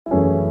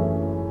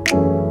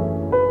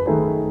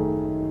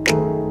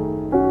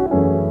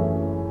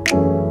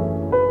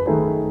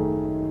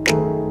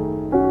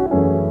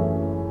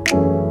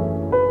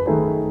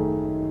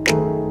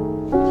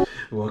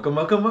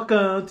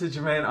Welcome to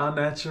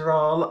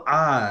JermaineAuNatural.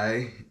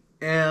 I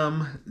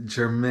am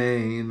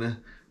Jermaine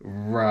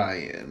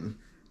Ryan.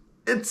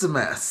 It's a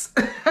mess.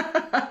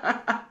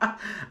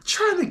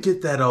 Trying to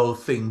get that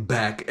old thing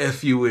back,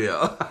 if you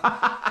will.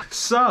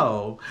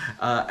 So,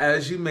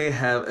 as you may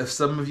have, if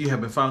some of you have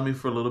been following me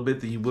for a little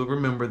bit, then you will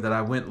remember that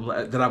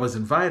I was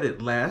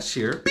invited last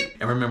year.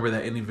 And remember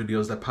that any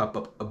videos that pop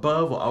up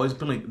above will always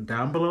be linked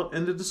down below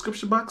in the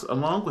description box,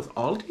 along with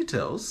all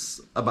details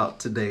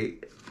about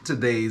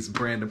today's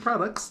brand and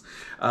products.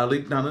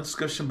 Link down in the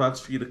description box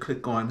for you to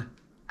click on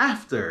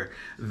after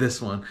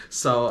this one.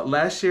 So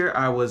last year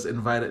I was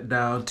invited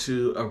down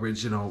to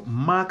Original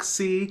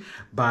Moxie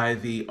by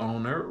the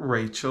owner,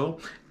 Rachel,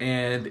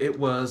 and it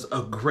was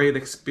a great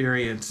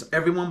experience.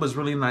 Everyone was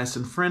really nice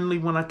and friendly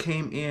when I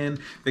came in.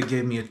 They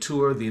gave me a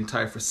tour of the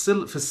entire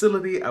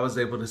facility. I was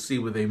able to see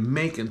where they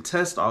make and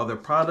test all their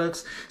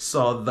products.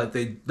 Saw that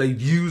they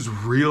use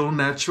real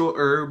natural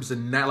herbs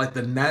and not like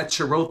the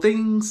natural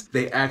things.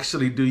 They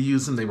actually do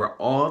use them. They were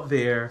all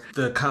there.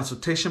 The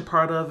consultation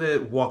part of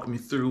it walked me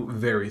through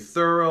very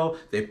thorough.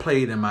 They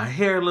played in my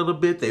hair a little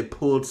bit. They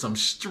pulled some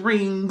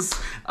strings.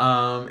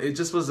 It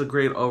just was a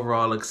great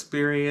overall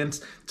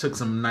experience. Took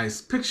some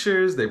nice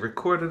pictures. They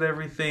recorded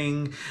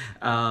everything.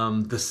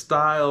 The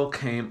style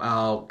came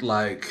out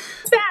like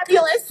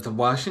fabulous. The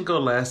wash and go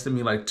lasted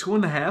me like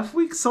 2.5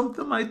 weeks,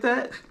 something like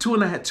that.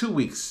 2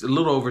 weeks, a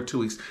little over 2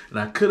 weeks. And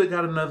I could have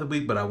got another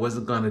week, but I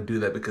wasn't going to do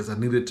that because I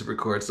needed to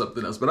record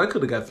something else. But I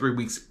could have got 3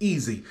 weeks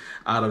easy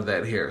out of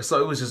that hair.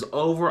 So it was just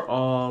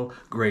overall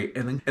great.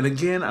 And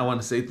again, I want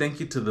to say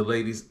thank you to the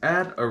ladies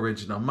at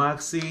Original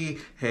Moxie.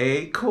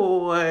 Hey,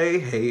 Coy.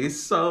 Hey,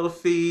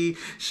 Sophie.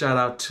 Shout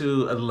out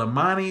to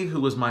Lamani,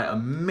 who was my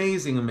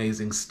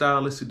amazing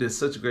stylist, who did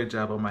such a great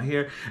job on my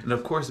hair. And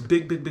of course,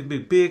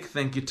 big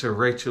thank you to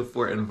Rachel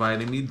for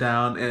inviting me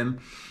down and,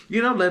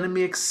 you know, letting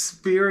me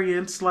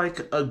experience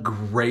like a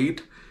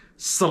great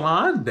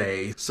salon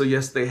day. So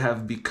yes, they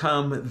have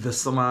become the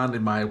salon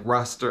in my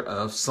roster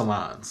of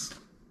salons.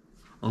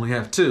 Only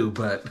have 2,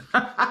 but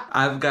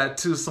I've got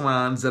 2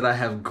 salons that I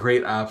have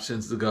great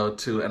options to go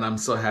to, and I'm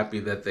so happy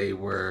that they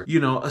were, you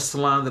know, a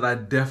salon that I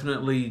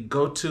definitely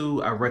go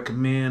to. I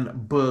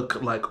recommend,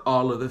 book, like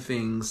all of the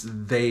things.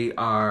 They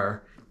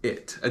are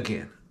it.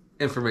 Again,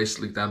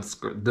 information linked down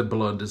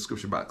below in the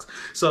description box.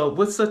 So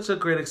with such a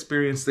great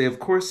experience, they of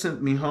course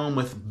sent me home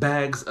with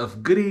bags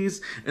of goodies.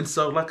 And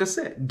so, like I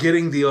said,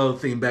 getting the old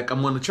thing back,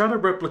 I'm going to try to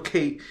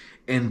replicate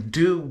and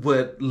do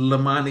what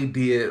Lamani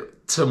did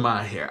to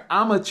my hair.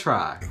 I'ma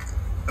try.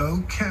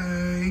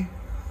 Okay.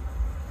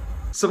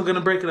 So I'm gonna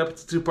break it up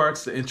into 2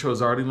 parts. The intro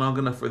is already long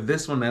enough for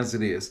this one as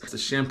it is. The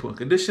shampoo and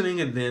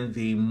conditioning, and then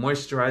the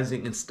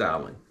moisturizing and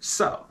styling.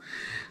 So,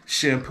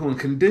 shampoo and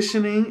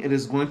conditioning, it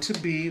is going to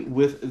be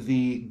with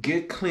the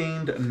Get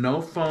Cleaned No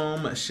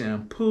Foam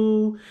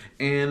shampoo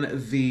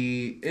and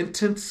the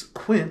Intense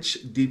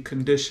Quench deep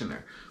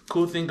conditioner.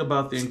 Cool thing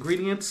about the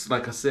ingredients,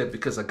 like I said,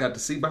 because I got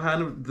to see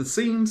behind the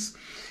scenes,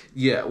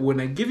 yeah, when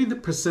I give you the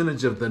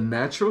percentage of the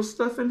natural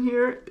stuff in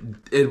here,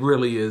 it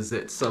really is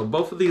it. So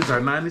both of these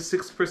are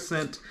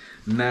 96%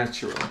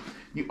 natural.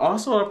 You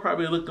also are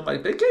probably looking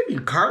like, they gave you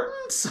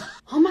cartons?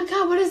 Oh my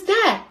God, what is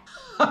that?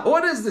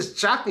 What is this,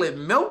 chocolate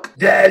milk?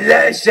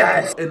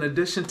 Delicious! In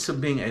addition to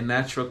being a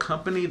natural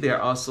company,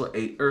 they're also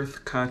a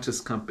earth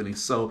conscious company.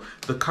 So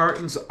the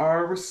cartons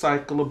are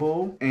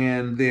recyclable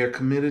and they're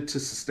committed to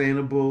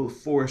sustainable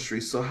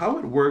forestry. So how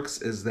it works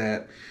is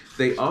that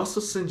they also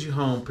send you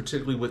home,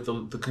 particularly with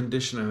the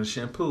conditioner and the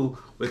shampoo,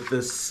 with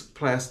this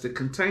plastic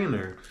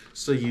container.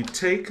 So you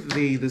take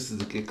this is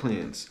the Get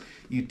Cleanse.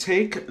 You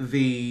take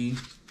the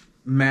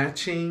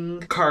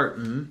matching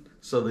carton,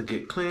 so the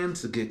Get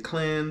Cleanse,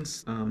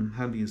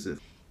 how do you use it?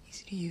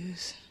 Easy to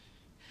use.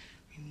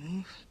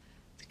 Remove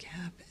the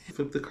cap.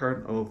 Flip the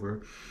carton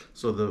over,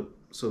 so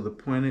the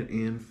pointed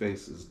end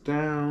faces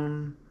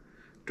down.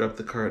 Drop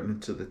the carton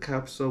into the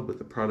capsule with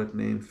the product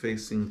name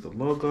facing the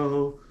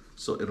logo.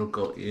 So it'll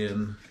go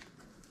in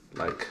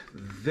like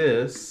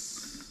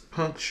this.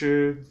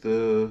 Puncture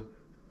the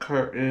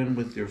carton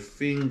with your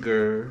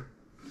finger.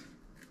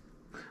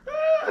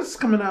 It's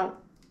coming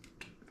out.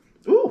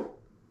 Ooh.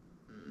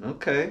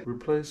 Okay.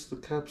 Replace the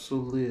capsule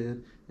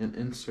lid and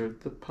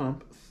insert the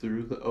pump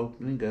through the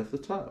opening at the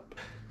top.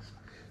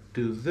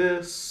 Do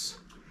this.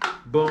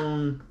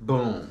 Boom,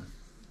 boom.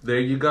 There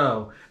you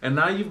go. And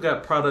now you've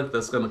got product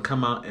that's going to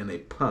come out in a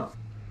pump.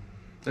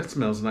 That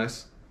smells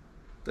nice.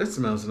 That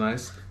smells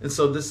nice. And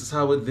so this is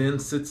how it then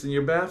sits in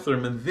your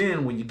bathroom. And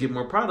then when you get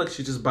more products,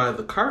 you just buy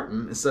the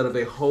carton instead of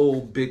a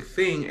whole big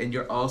thing. And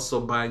you're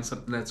also buying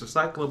something that's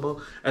recyclable.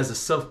 As a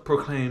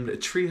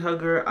self-proclaimed tree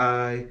hugger,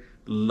 I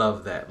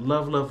love that.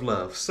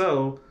 Love.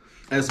 So,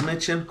 as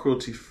mentioned,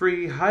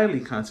 cruelty-free, highly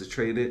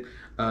concentrated,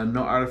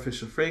 no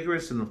artificial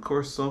fragrance, and of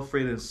course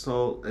sulfate and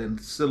salt and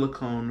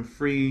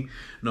silicone-free,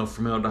 no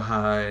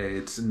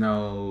formaldehydes,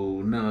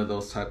 none of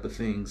those type of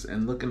things.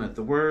 And looking at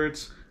the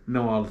words,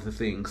 know all of the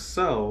things.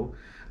 So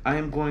I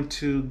am going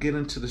to get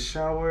into the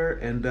shower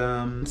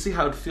and see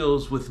how it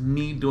feels with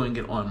me doing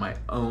it on my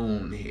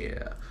own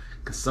hair.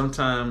 because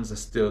sometimes I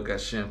still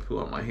got shampoo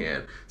on my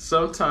hand.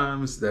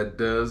 Sometimes that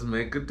does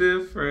make a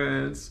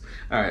difference.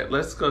 All right,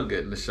 let's go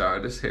get in the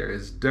shower. This hair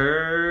is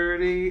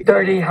dirty.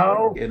 Dirty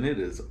hoe. And it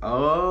is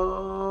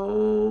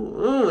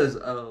old. It's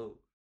old.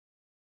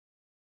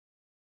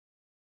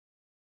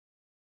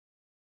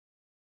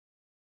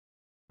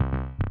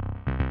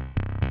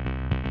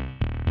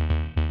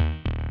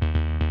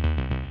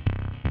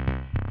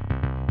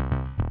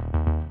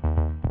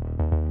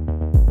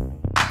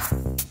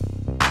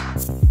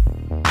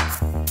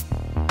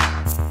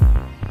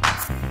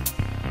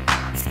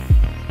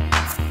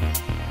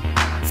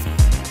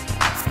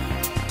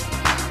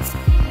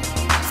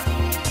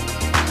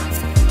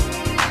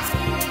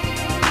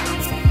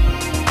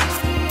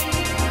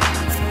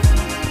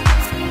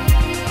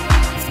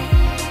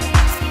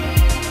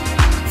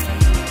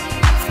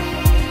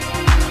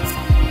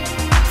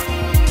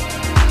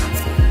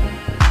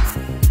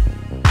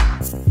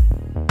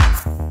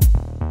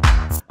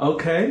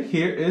 Okay,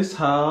 here is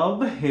how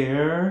the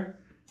hair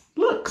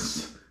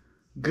looks.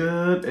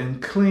 Good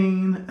and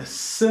clean,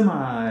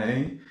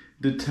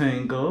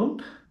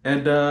 semi-detangled.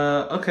 And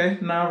okay,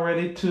 now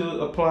ready to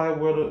apply,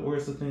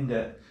 where's the thing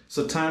at?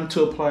 So time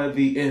to apply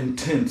the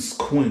Intense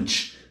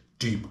Quench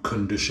Deep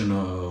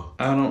Conditioner.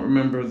 I don't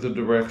remember the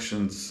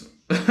directions.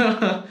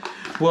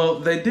 Well,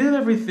 they did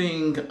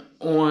everything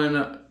in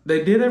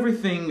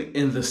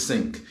the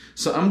sink.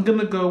 So I'm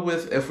gonna go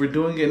with, if we're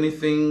doing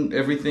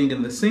everything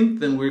in the sink,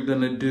 then we're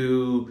gonna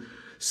do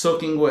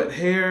soaking wet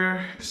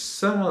hair.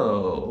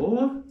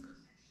 So,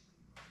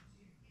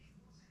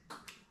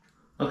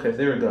 okay,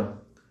 there we go.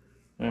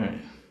 All right.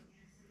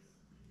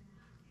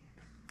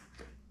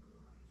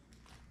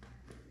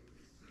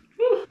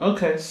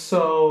 Okay,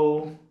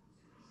 so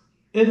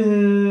it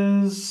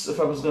is, if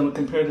I was gonna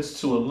compare this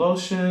to a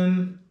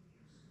lotion,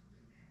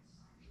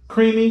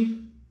 creamy.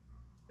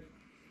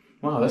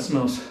 Wow, that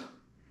smells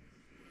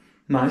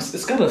nice.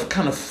 It's got a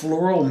kind of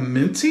floral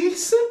minty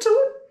scent to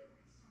it.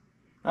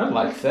 I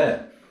like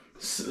that.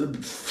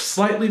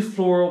 Slightly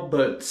floral,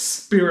 but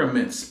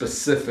spearmint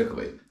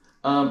specifically.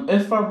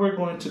 If I were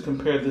going to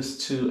compare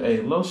this to a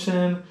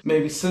lotion,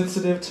 maybe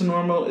sensitive to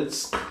normal,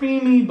 it's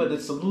creamy, but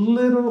it's a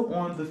little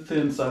on the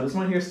thin side. Is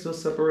my hair still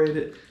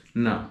separated?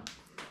 No.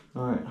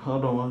 All right,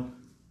 hold on.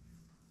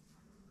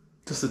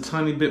 Just a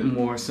tiny bit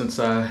more, since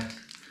I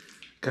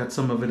got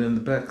some of it in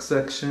the back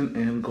section,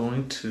 and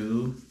going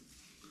to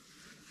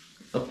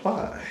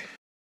apply.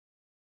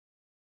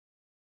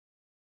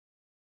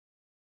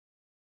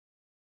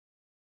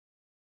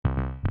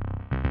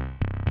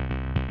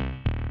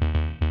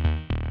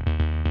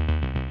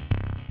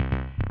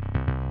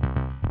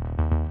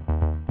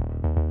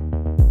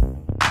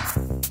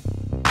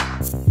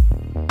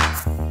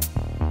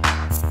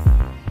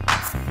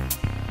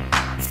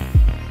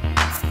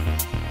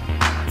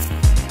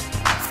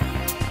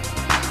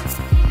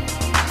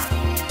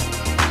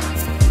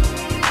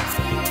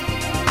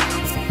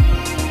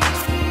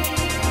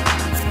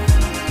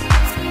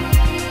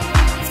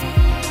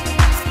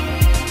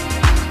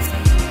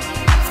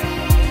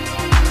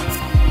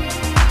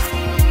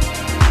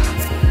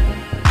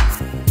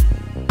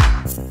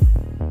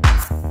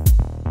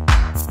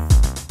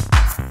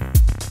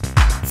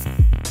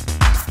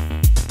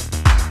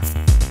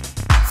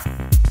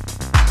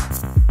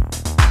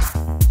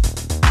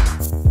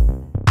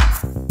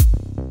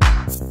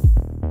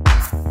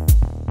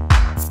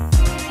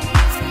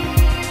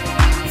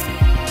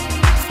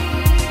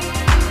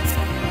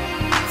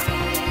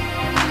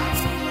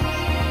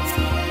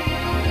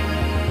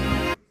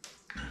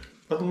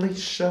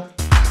 Alicia.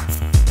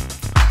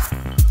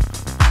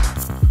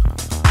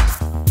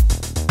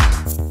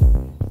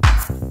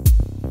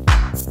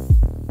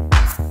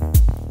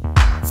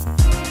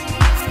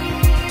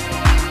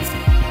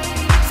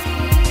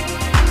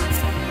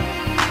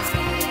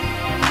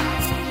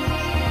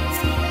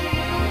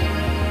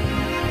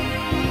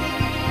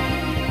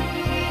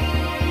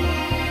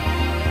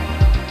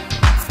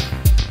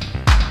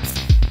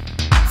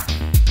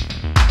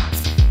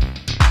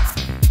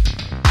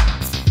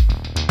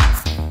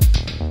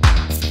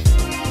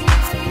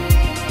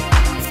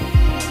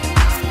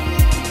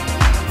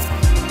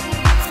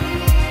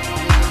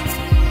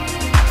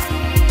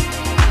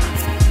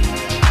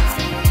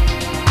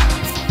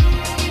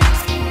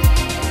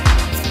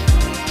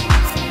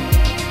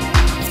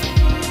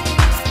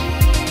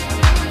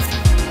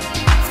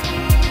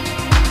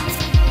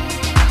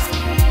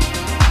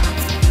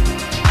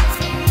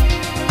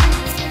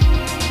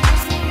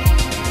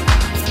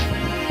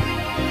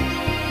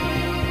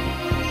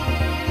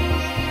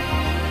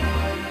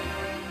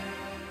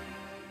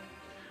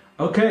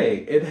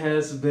 Okay, it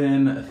has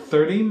been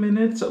 30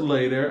 minutes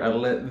later. I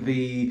let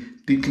the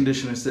deep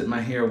conditioner sit in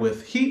my hair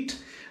with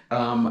heat.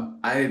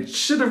 I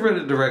should have read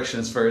the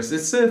directions first. It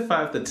said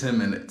 5 to 10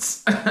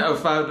 minutes,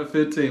 5 to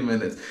 15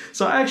 minutes.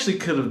 So I actually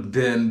could have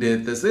then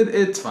did this.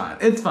 It's fine.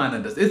 It's fine.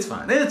 It's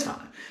fine. It's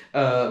fine.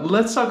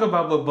 Let's talk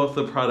about what both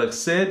the products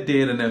said,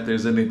 did, and if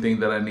there's anything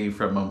that I need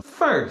from them.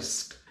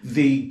 First,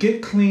 the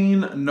Get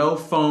Clean No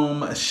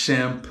Foam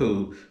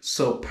Shampoo.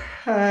 So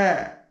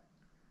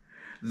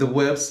the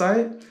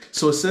website.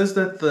 So it says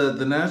that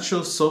the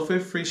natural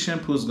sulfate-free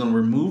shampoo is going to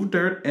remove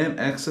dirt and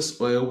excess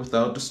oil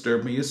without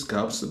disturbing your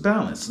scalp's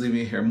balance, leaving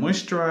your hair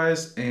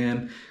moisturized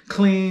and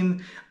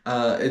clean.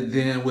 And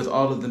then with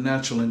all of the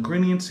natural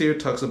ingredients here, it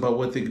talks about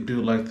what they can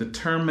do, like the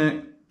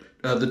turmeric.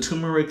 The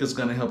turmeric is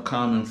going to help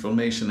calm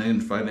inflammation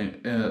and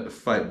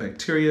fight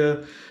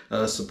bacteria,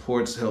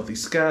 supports healthy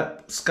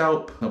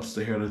scalp, helps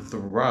the hair to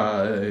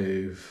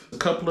thrive. A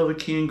couple of the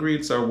key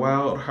ingredients are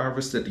wild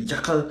harvested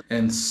yucca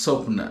and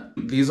soapnut.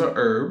 These are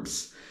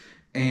herbs,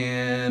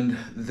 and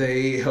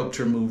they help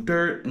to remove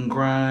dirt and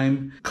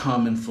grime,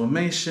 calm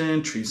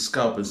inflammation, treat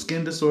scalp and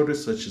skin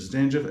disorders such as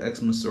dandruff,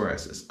 eczema,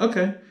 psoriasis.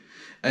 Okay.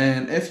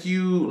 And if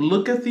you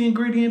look at the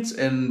ingredients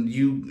and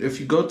if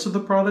you go to the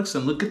products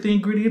and look at the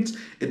ingredients,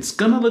 it's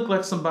gonna look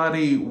like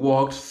somebody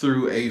walked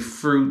through a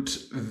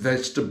fruit,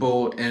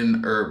 vegetable,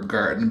 and herb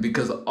garden,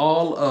 because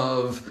all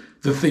of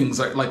the things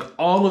are like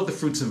all of the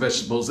fruits and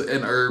vegetables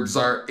and herbs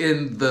are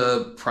in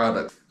the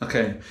product.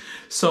 Okay,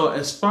 so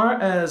as far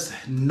as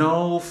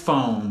no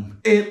foam,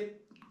 it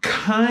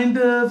kind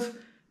of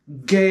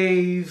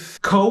gave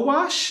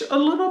co-wash a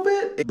little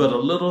bit, but a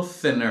little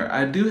thinner.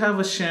 I do have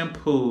a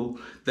shampoo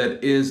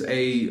that is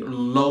a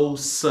low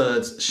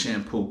suds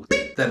shampoo.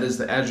 That is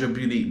the Adwoa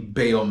Beauty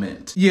Bayo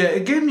Mint. Yeah,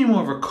 it gave me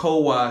more of a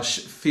co-wash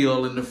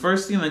feel, and the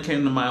first thing that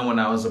came to mind when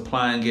I was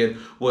applying it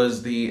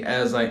was the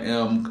As I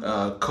Am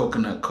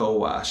coconut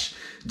co-wash.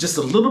 Just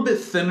a little bit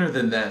thinner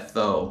than that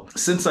though.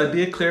 Since I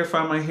did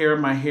clarify my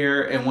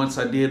hair, and once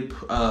I did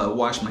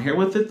wash my hair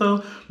with it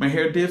though, my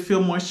hair did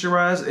feel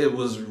moisturized. It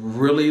was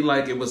really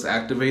like it was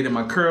activating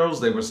my curls.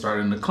 They were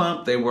starting to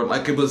clump. They were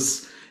like it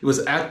was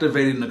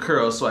activating the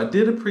curls. So I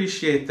did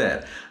appreciate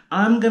that.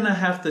 I'm gonna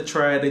have to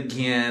try it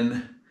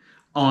again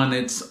on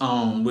its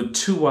own with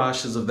 2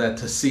 washes of that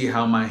to see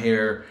how my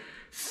hair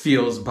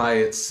feels by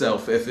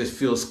itself, if it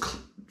feels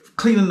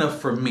clean enough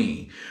for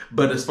me.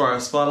 But as far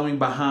as following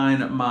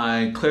behind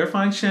my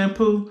clarifying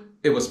shampoo,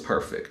 it was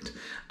perfect.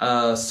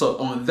 So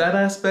on that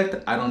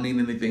aspect, I don't need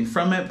anything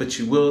from it, but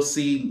you will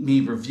see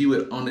me review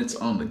it on its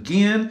own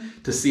again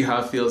to see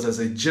how it feels as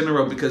a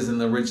general, because in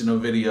the original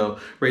video,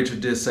 Rachel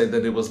did say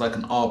that it was like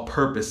an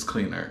all-purpose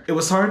cleaner. It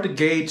was hard to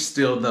gauge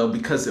still though,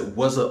 because it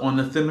was on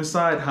the thinner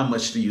side, how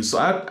much to use.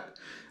 So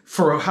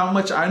for how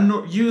much I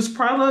use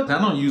product, I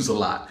don't use a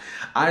lot.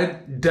 I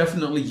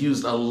definitely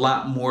used a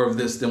lot more of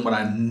this than what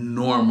I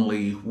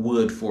normally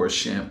would for a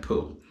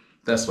shampoo.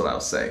 That's what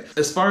I'll say.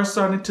 As far as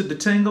starting to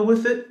detangle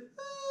with it,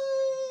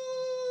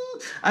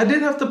 I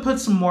did have to put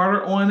some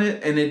water on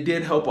it, and it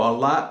did help a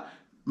lot.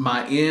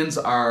 My ends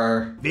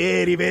are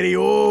very, very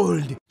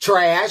old.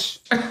 Trash.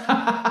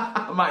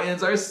 My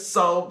ends are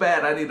so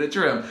bad, I need a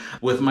trim.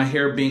 With my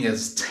hair being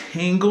as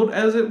tangled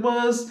as it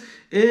was,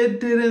 it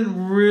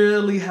didn't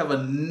really have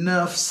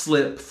enough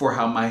slip for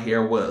how my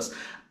hair was.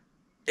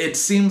 It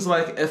seems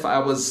like if I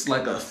was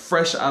like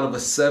fresh out of a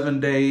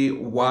 7-day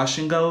wash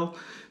and go,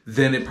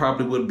 then it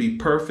probably would be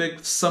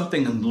perfect.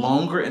 Something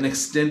longer and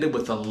extended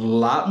with a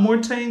lot more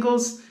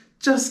tangles,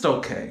 just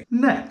okay.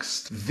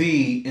 Next,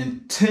 the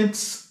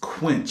Intense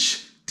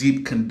Quench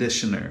Deep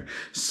Conditioner.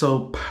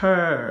 So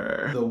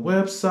per the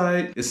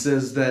website, it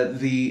says that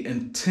the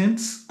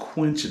Intense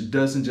Quench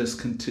doesn't just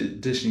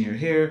condition your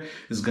hair,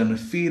 it's gonna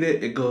feed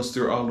it. It goes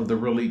through all of the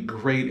really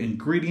great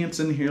ingredients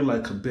in here,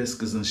 like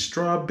hibiscus and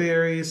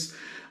strawberries,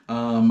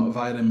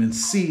 vitamin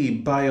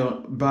C,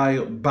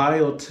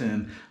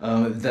 biotin,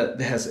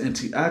 that has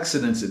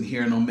antioxidants in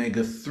here, and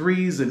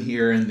omega-3s in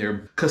here, and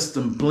their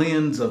custom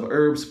blends of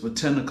herbs,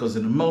 botanicals,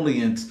 and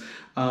emollients.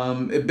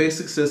 It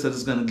basically says that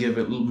it's going to give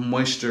it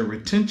moisture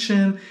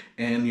retention,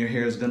 and your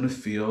hair is going to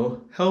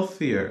feel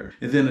healthier.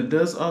 And then it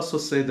does also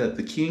say that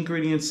the key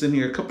ingredients in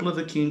here, a couple of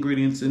the key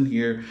ingredients in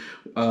here,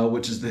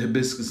 which is the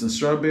hibiscus and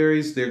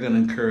strawberries, they're going to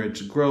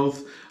encourage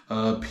growth,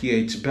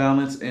 pH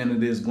balance, and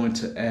it is going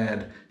to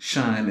add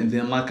shine. And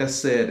then, like I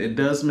said, it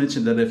does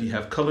mention that if you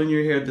have color in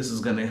your hair, this is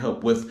going to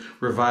help with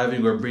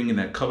reviving or bringing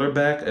that color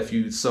back.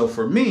 So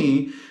for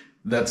me,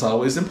 that's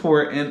always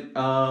important.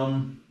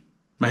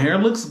 My hair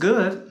looks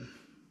good.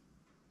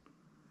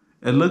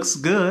 It looks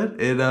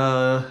good. It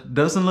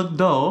doesn't look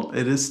dull.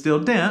 It is still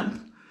damp,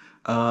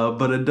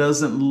 but it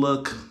doesn't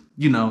look,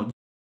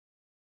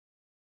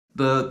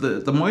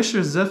 the moisture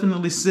is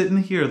definitely sitting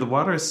here. The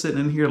water is sitting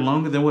in here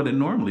longer than what it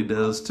normally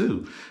does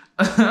too.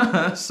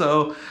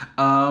 So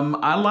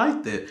I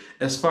liked it.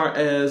 As far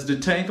as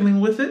detangling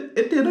with it,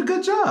 it did a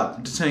good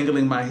job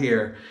detangling my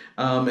hair.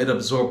 It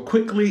absorbed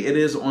quickly. It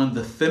is on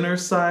the thinner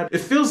side. It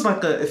feels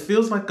like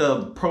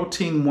a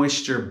protein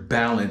moisture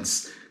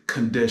balance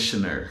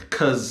conditioner,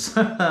 because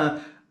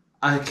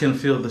I can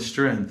feel the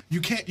strength. You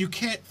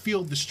can't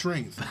feel the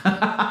strength.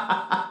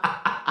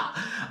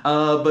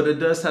 But it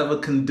does have a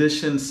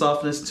conditioned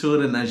softness to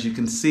it, and as you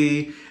can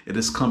see, it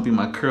is clumping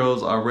my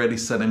curls, already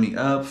setting me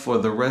up for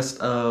the rest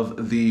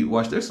of the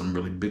wash. There's some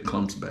really big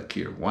clumps back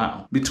here.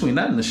 Wow. Between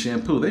that and the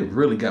shampoo, they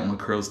really got my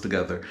curls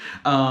together.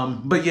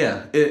 But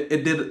yeah,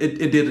 it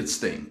did its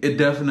thing. It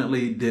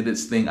definitely did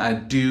its thing. I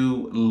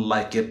do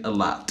like it a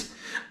lot.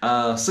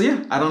 So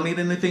yeah, I don't need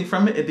anything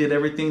from it. It did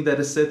everything that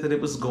it said that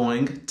it was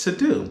going to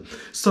do.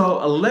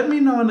 So let me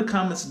know in the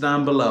comments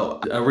down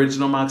below.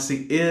 Original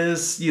Moxie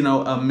is, you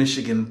know, a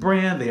Michigan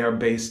brand. They are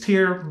based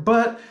here,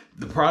 but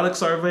the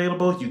products are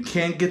available. You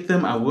can get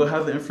them. I will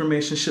have the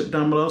information shipped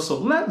down below. So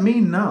let me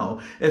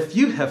know if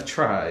you have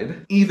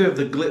tried either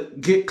the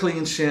Get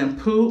Clean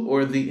shampoo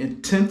or the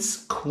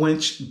Intense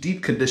Quench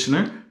deep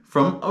conditioner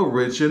from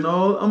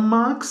Original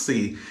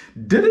Moxie.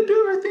 Did it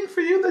do everything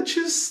for you that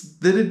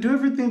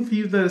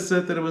it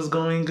said that it was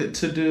going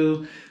to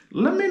do?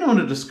 Let me know in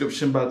the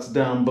description box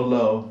down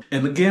below.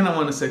 And again, I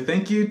want to say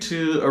thank you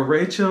to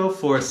Rachel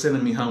for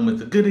sending me home with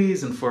the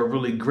goodies and for a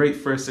really great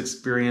first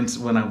experience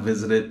when I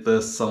visited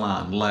the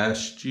salon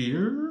last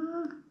year.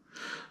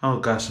 Oh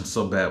gosh, I'm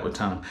so bad with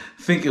time.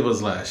 I think it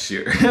was last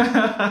year.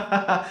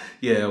 Yeah,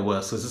 it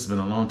was, because it's been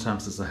a long time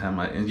since I had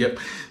my, and yep.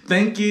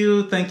 Thank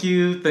you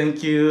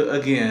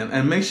again.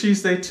 And make sure you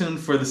stay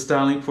tuned for the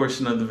styling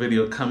portion of the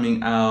video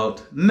coming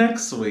out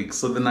next week,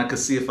 so then I can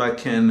see if I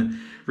can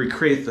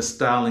recreate the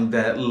styling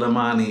that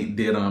Lamani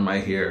did on my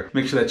hair.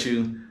 Make sure that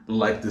you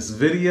like this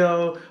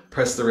video,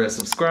 press the red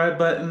subscribe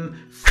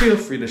button. Feel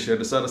free to share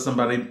this out if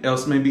somebody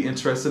else may be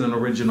interested in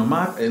Original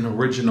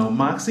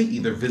Moxie,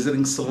 either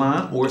visiting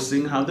Salon or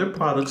seeing how their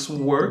products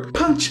work.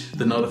 Punch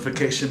the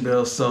notification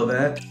bell so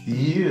that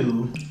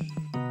you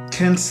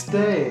can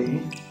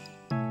stay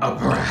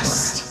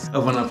abreast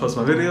of when I post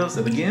my videos.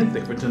 And again,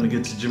 thank you for tuning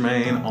in to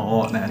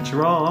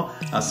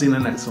JermaineAuNatural. I'll see you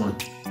in the next one.